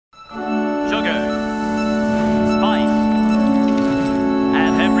sugar, spice,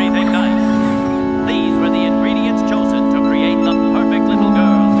 and everything nice. These were the ingredients chosen to create the perfect little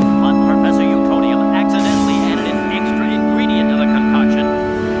girl. But Professor Utonium accidentally added an extra ingredient to the concoction,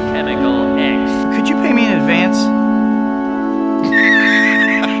 Chemical X. Could you pay me in advance?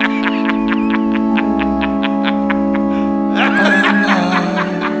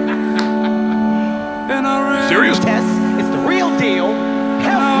 Serious? Tess, it's the real deal.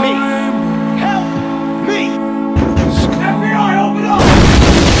 Help me! Help me! FBI, open up!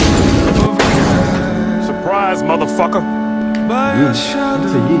 Surprise, motherfucker.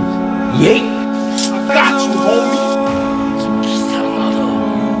 Yeet! I got you, homie!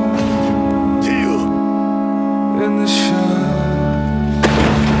 Deal. In the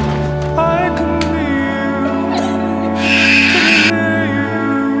I can hear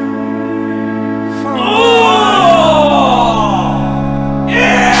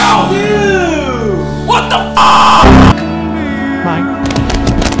What the f***?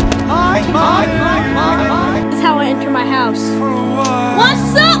 This is how I enter my house.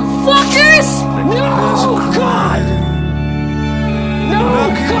 What's up, fuckers? No, God! No,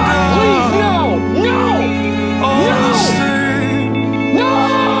 God, please, no! No! No!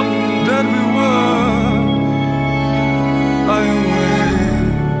 that we were.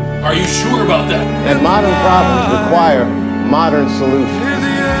 Are you sure about that? And modern problems require modern solutions.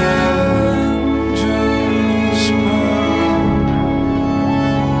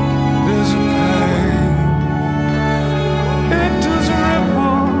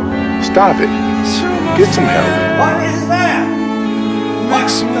 Stop it. Get some help. What is that? What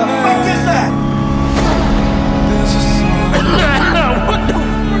the fuck is that? What the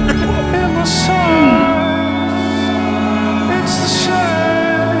in my soul. It's the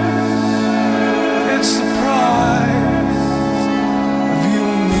shame. It's the pride of you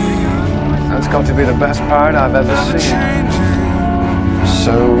and me. That's going to be the best part I've ever seen.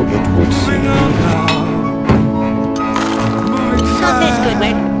 So it would seem. Not this good,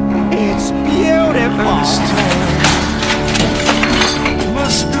 mate. It's beautiful.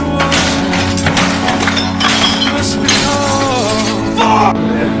 Must be Fuck!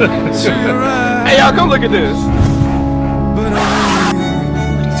 Hey, y'all, come look at this. But I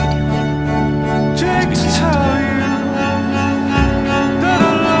need Jake to tell you that I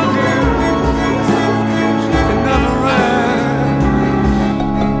love you. It never ends,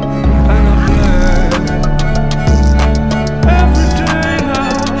 and I'm glad every day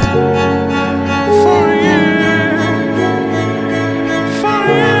now for you, for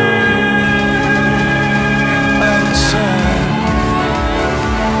you. And sad,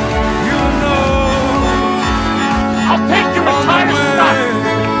 you know. I'll take your entire stock!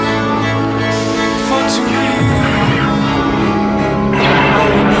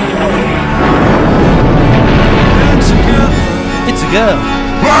 It's a girl.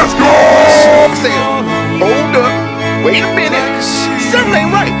 Let's go! Say, hold up. Wait a minute. Something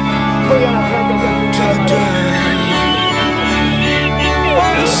ain't right.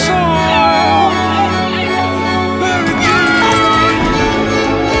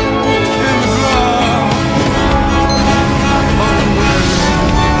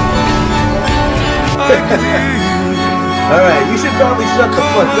 Alright, you should probably shut the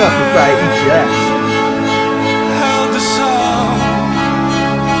fuck up before I eat your ass.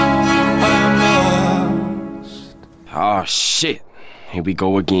 Oh shit. Here we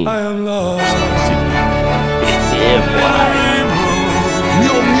go again. I am lost. Yeah, boy.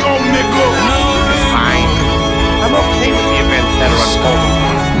 Yo, nigga. Fine. I'm okay with the events that are unfolding.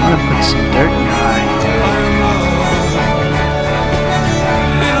 I'm gonna put some dirt in your eye.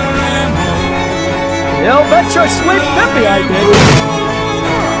 You'll bet your sweet pippy I did.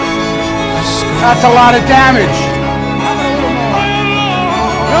 That's a lot of damage.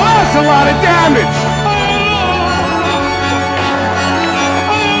 That's a lot of damage.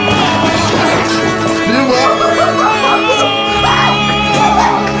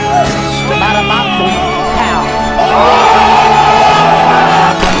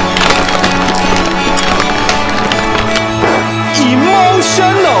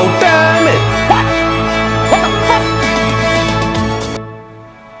 Emotional damage.